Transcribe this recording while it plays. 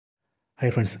Hi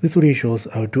friends, this video shows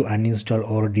how to uninstall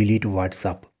or delete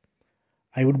WhatsApp.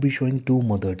 I would be showing two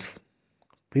methods.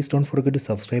 Please don't forget to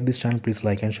subscribe this channel. Please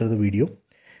like and share the video.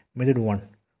 Method 1.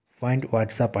 Find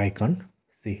WhatsApp icon.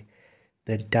 See.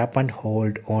 Then tap and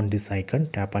hold on this icon.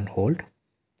 Tap and hold.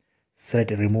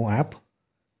 Select remove app.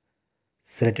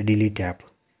 Select delete app.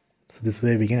 So this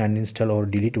way we can uninstall or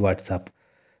delete WhatsApp.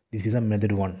 This is a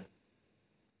method 1.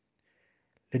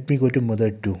 Let me go to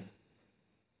method 2.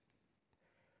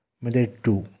 Method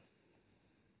 2.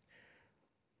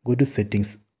 Go to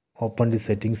settings. Open the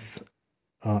settings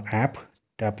app.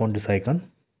 Tap on this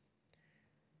icon.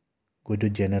 Go to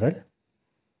general.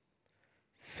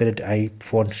 Select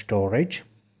iPhone storage.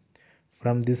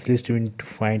 From this list we need to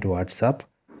find WhatsApp.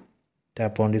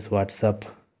 Tap on this WhatsApp.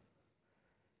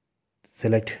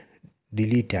 Select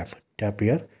delete app. Tap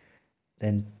here.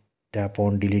 Then tap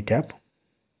on delete app.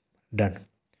 Done.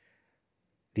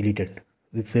 Deleted.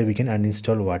 This way we can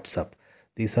uninstall WhatsApp.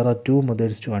 These are the two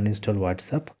methods to uninstall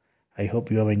WhatsApp. I hope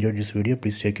you have enjoyed this video.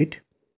 Please check it.